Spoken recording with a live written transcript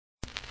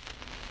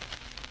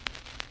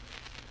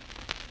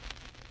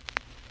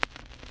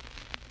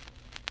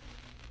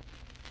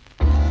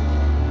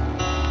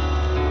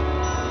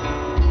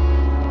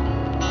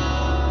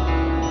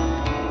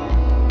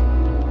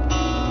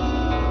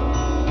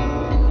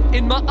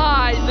In my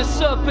eye, the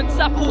serpent's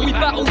apple, we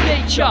battle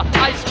nature.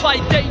 I spy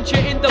danger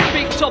in the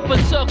big top, a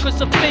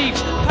circus of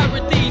thieves.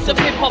 Parodies of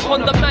hip-hop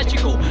on the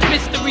magical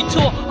mystery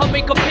tour. I'll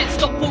make a pit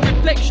stop for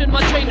reflection.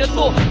 My train of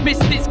thought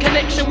missed its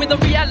connection with a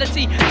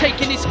reality,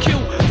 taking its cue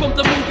from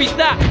the movies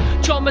that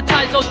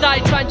traumatize or die,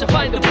 trying to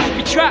find the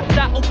booby trap.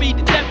 That'll be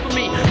the death for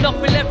me,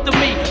 nothing left of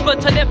me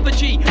but an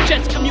effigy,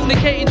 just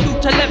communicating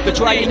through telepathy. The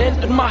dragon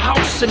entered my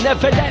house and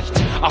never left.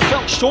 I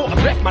felt short, I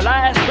left my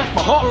last, left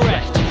my heart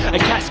bereft.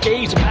 And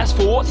cascades of past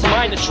thoughts,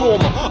 minor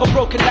trauma. A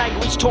broken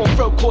language, torn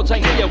throat cords, I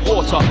hear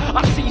water.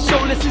 I see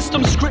solar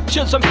systems,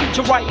 scriptures and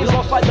future writings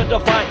lost like the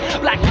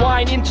divine. Black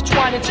wine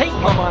intertwine and take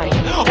my mind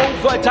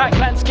over dark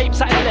landscapes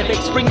I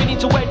elevate, bringing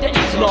into where there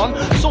is none.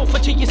 Sulfur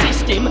to your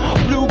system,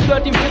 blue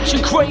blood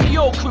infliction,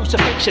 cranial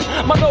crucifixion,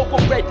 my noble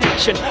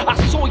prediction. I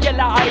saw your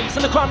lies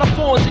and the crown of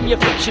thorns in your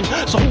fiction.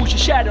 So who's your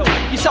shadow?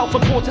 Your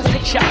self-importance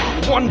takes ya.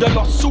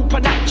 Wanderlust,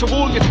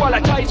 supernatural, your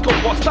twilight eyes go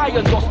lost,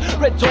 iron dust,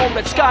 red dawn,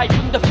 red sky,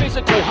 bring the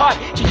physical high,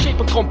 change shape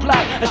and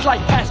comply. As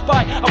life passed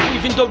by, I'm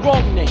breathing the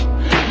wrong name.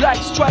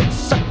 Life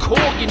strikes, I call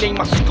your name.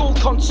 My skull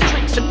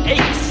constricts and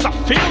aches, I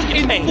feel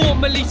your pain.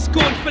 Informally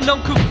scorned for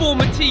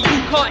non-conformity, you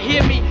can't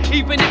hear me,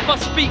 even if I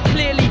speak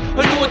clearly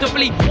and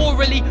audibly,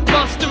 orally,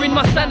 mastering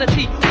my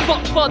sanity.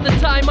 Fuck for the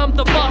time, I'm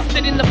the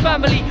bastard in the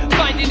family,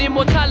 finding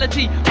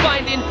immortality,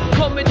 finding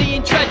comedy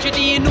in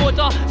tragedy in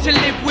order to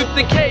live with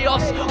the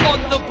chaos on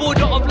the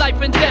border of life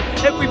and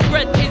death. Every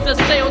breath is a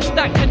seance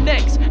that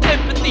connects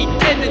empathy,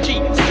 energy,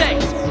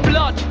 sex,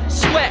 blood,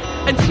 sweat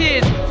and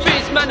tears.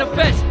 Fears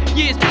manifest,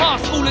 years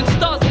pass, fallen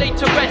stars laid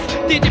to rest.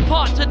 They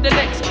depart to the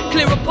next,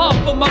 clear a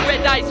path for my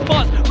red eyes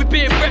sparse. With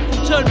being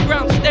breathful, turn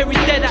brown, staring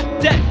dead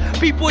at death.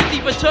 People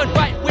either turn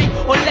right wing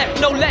or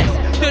left, no less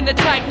than the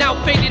tag now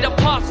faded, a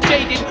past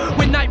jaded.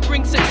 When night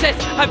brings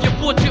success, have you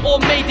bought it or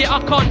made it? I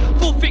can't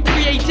forfeit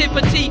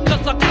creativity,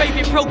 cause I crave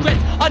it, progress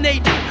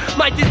unaided.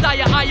 My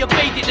desire I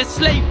evaded, a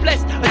slave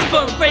blessed as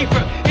firm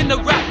favourite in the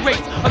rat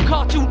race. A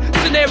cartoon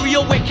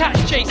scenario where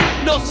cats chase,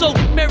 not so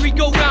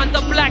merry-go-round,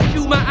 the black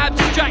humour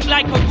abstract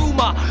like a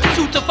rumour.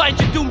 Soon to find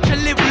you doomed to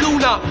live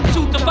lunar,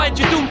 soon to find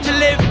you doomed to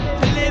live.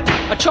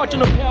 I charge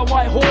on a pale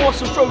white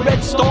horse and throw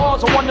red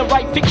stars. I want to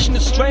write fiction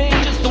as strange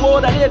as the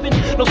world I live in.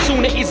 No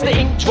sooner is the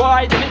ink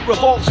dry than it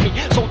revolts me.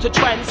 So to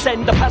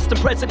transcend the past and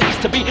present is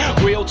to be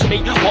real to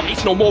me. What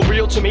is no more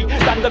real to me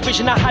than the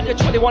vision I had of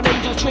 21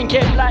 angels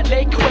drinking like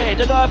liquid.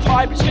 An earth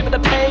hybrids stripping the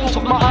paint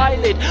off my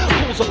eyelid.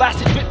 Pools of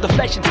acid rip the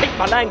flesh and take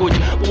my language.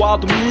 But while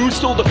the moon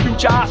still the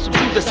future, I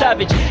subdue the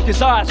savage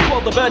desires. Quell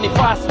the burning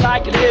fire so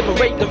I can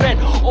liberate the red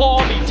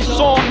army.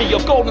 Disarm me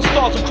of golden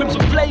stars and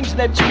crimson flames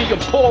and empty me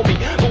and pour me.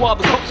 But while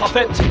the cups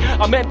are empty,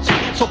 I'm empty,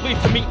 so bleed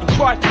for me and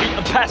cry for me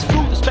and pass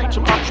through the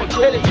spectrum of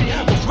tranquility.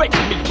 What's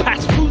wretched me,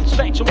 pass through the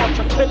spectrum of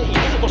tranquility.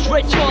 What's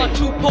wretched Far me?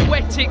 too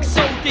poetic,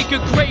 soul dig a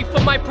grave for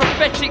my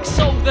prophetic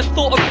soul. The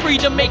thought of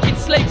freedom making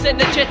slaves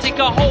energetic.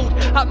 I hold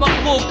at my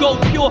core, go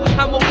pure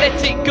and won't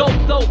let it go.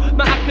 Though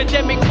my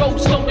academic role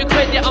stole the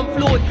credit, I'm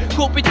flawed.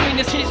 Caught between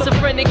the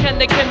schizophrenic and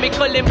the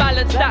chemical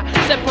imbalance that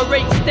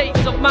separates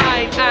states of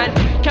mind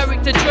and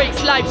character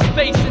traits, life,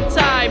 space and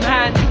time.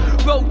 And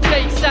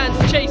rotate sands,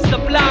 chase the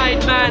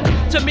blind man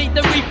to meet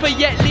the reaper,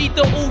 yet lead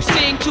the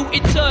all-seeing to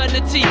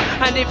eternity.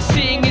 And if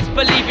seeing is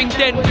believing,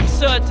 then with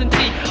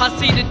certainty I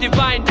see the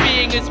divine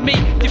being as me,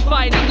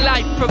 defining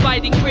life,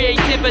 providing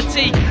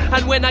creativity.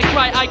 And when I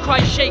cry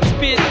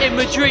Shakespeare's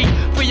imagery.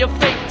 For your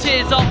fake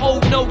tears I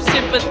hold no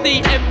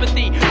sympathy,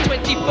 empathy,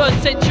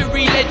 21st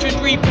century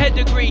legendary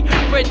pedigree,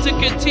 bred to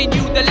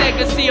continue the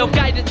legacy of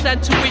guidance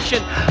and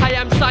tuition. I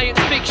am science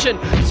fiction,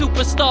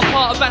 superstar,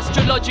 part of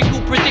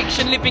astrological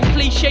prediction, living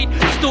cliched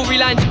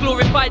storylines,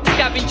 glorified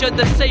scavenger,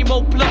 the same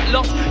old plot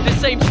lost, the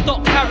same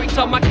stock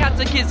character. My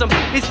catechism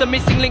is the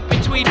missing link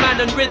between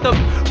man and rhythm,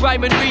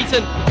 rhyme and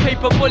reason,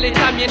 paper bullet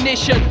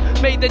ammunition.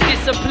 May the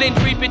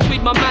disciplined read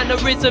between my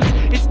mannerisms.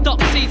 It's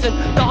duck season,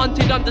 the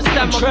hunted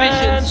understand my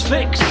visions.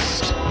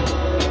 Transfixed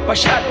by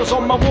shadows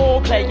on my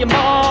wall, playing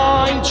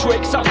mind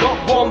tricks. I've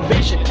got one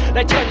vision,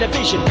 like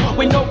television,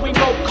 with no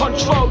remote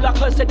control. Like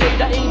first the day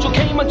that angel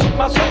came and took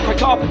my soul, like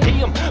carpe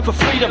diem for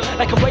freedom,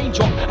 like a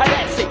raindrop. And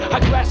that's it, I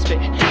grasp it.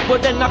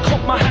 But then I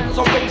cut my hands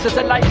on razors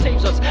and life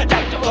saves us,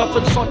 like the earth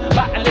and sun,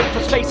 battling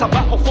for space. I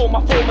battle for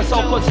my former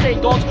self, but stay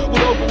gods all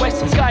over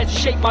western skies to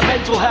shape my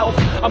mental health.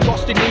 I'm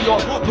lost in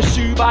neon,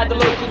 pursued by the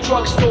local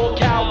drugstore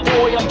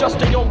cowboy. I'm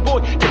just a young boy,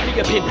 the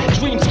pin,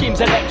 dream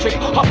schemes electric,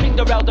 hopping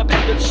the rail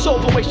dependent,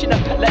 soul fruition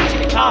epileptic.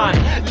 I'm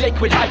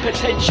liquid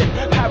hypertension,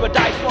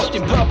 paradise lost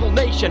in purple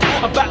nation.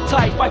 I'm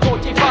baptized by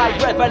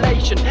 45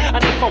 revelation.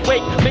 And if I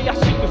wake, may I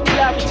speak with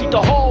clarity.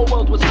 The whole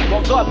world will see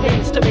what God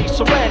means to me,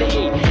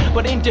 serenity.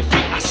 But in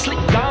defeat I slip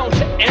down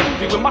to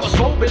envy. With my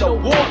soul below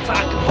water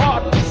I can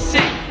hardly see.